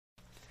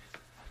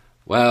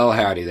Well,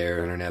 howdy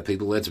there, Internet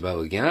people. It's Bo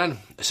again.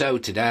 So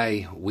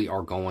today we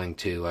are going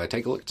to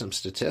take a look at some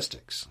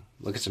statistics,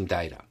 look at some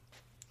data.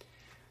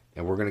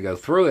 And we're going to go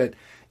through it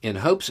in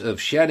hopes of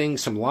shedding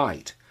some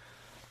light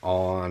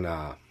on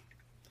a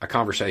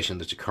conversation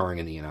that's occurring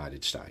in the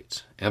United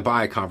States. And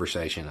by a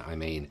conversation, I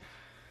mean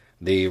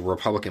the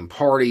Republican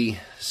Party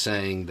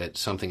saying that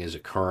something is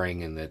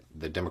occurring and that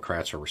the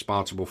Democrats are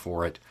responsible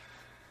for it.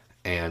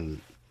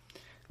 And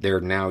they're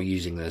now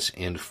using this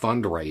in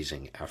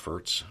fundraising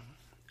efforts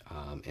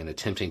and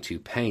attempting to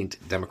paint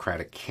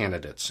Democratic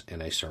candidates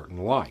in a certain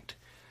light.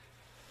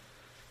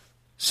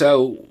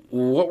 So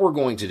what we're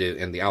going to do,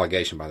 and the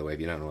allegation, by the way, if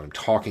you don't know what I'm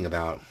talking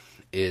about,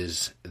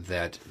 is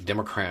that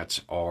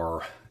Democrats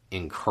are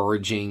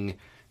encouraging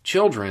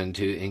children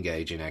to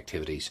engage in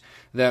activities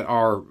that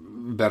are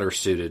better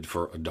suited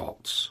for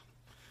adults.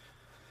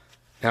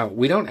 Now,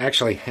 we don't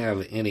actually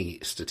have any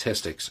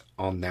statistics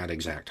on that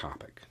exact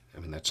topic. I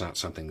mean, that's not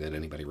something that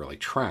anybody really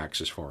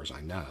tracks as far as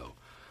I know.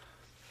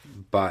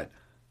 But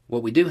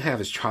what we do have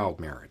is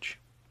child marriage.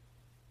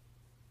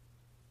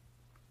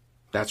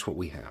 That's what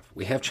we have.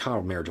 We have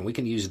child marriage, and we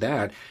can use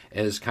that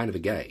as kind of a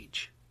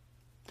gauge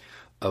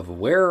of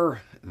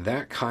where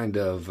that kind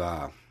of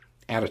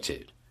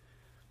attitude,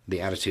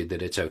 the attitude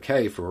that it's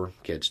okay for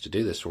kids to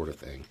do this sort of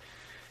thing,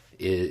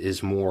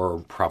 is more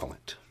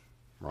prevalent,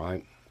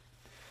 right?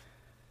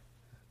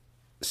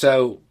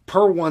 So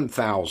per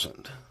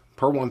 1,000,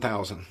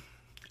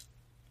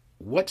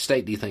 what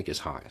state do you think is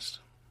highest?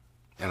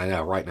 And I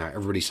know right now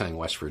everybody's saying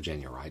West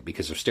Virginia, right?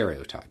 Because of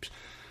stereotypes.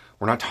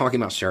 We're not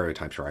talking about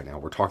stereotypes right now.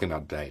 We're talking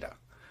about data.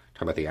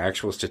 Talking about the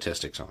actual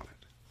statistics on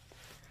it.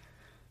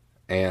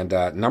 And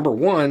number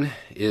one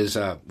is,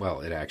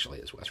 well, it actually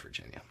is West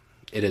Virginia.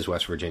 It is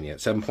West Virginia at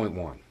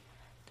 7.1.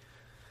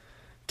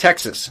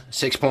 Texas,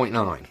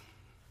 6.9.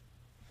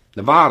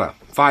 Nevada,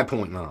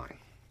 5.9.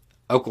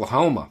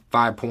 Oklahoma,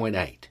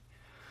 5.8.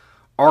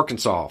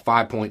 Arkansas,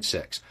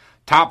 5.6.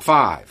 Top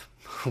five.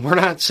 We're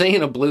not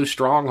seeing a blue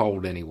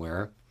stronghold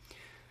anywhere.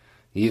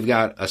 You've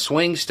got a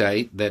swing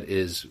state that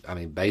is,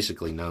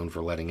 basically known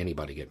for letting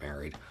anybody get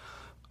married.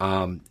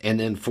 And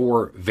then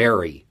four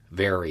very,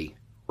 very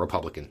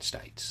Republican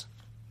states.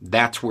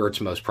 That's where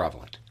it's most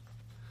prevalent.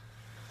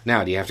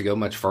 Now, do you have to go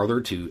much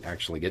further to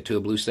actually get to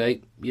a blue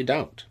state? You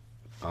don't.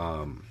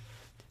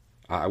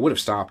 I would have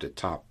stopped at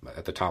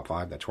the top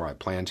five. That's where I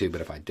planned to.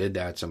 But if I did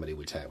that, somebody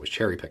would say I was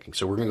cherry picking.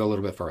 So we're going to go a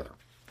little bit further.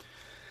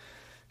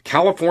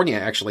 California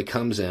actually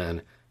comes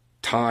in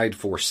tied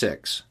for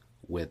 6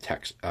 with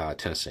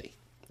Tennessee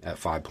at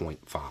 5.5.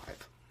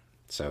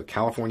 So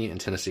California and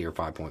Tennessee are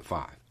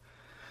 5.5.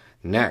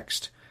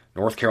 Next,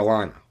 North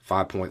Carolina,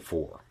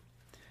 5.4.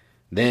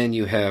 Then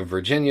you have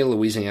Virginia,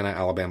 Louisiana,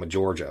 Alabama,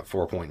 Georgia,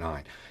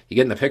 4.9. You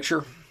getting the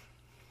picture?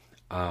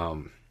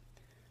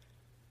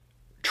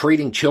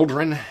 Treating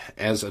children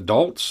as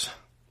adults,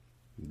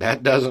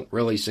 that doesn't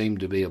really seem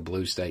to be a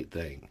blue state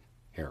thing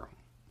here.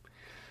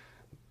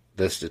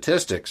 The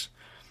statistics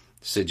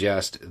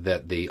suggest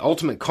that the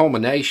ultimate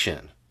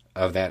culmination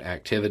of that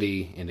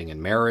activity ending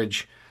in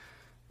marriage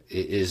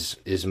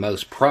is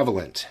most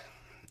prevalent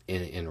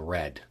in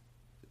red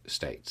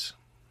states,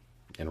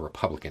 in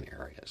Republican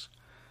areas.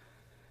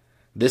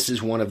 This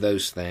is one of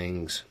those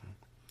things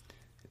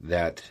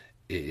that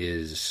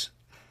it's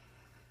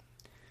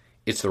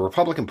the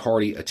Republican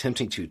Party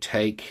attempting to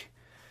take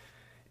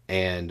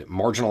and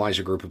marginalize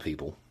a group of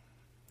people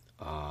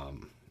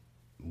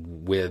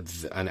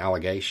with an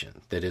allegation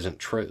that isn't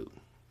true.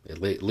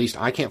 At least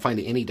I can't find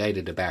any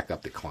data to back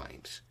up the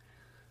claims.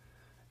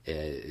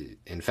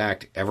 In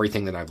fact,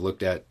 everything that I've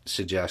looked at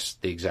suggests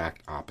the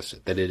exact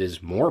opposite, that it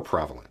is more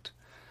prevalent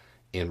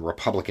in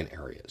Republican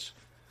areas,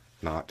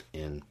 not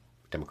in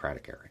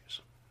Democratic areas.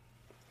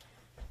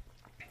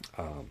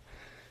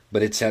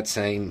 But it's that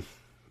same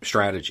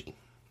strategy.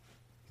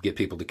 Get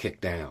people to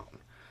kick down.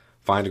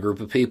 Find a group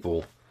of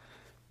people,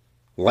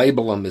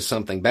 label them as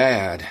something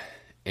bad,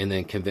 and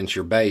then convince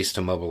your base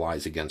to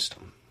mobilize against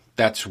them.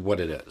 That's what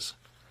it is.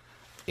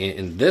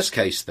 In this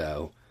case,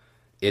 though,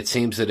 it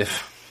seems that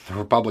if the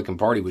Republican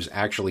Party was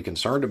actually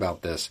concerned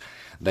about this,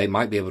 they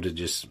might be able to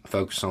just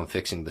focus on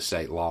fixing the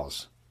state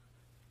laws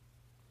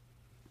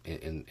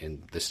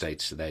in the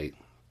states they,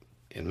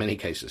 in many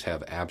cases,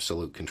 have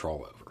absolute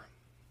control over.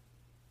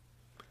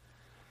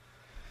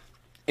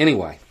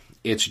 Anyway,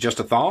 it's just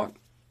a thought.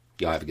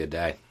 Y'all have a good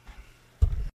day.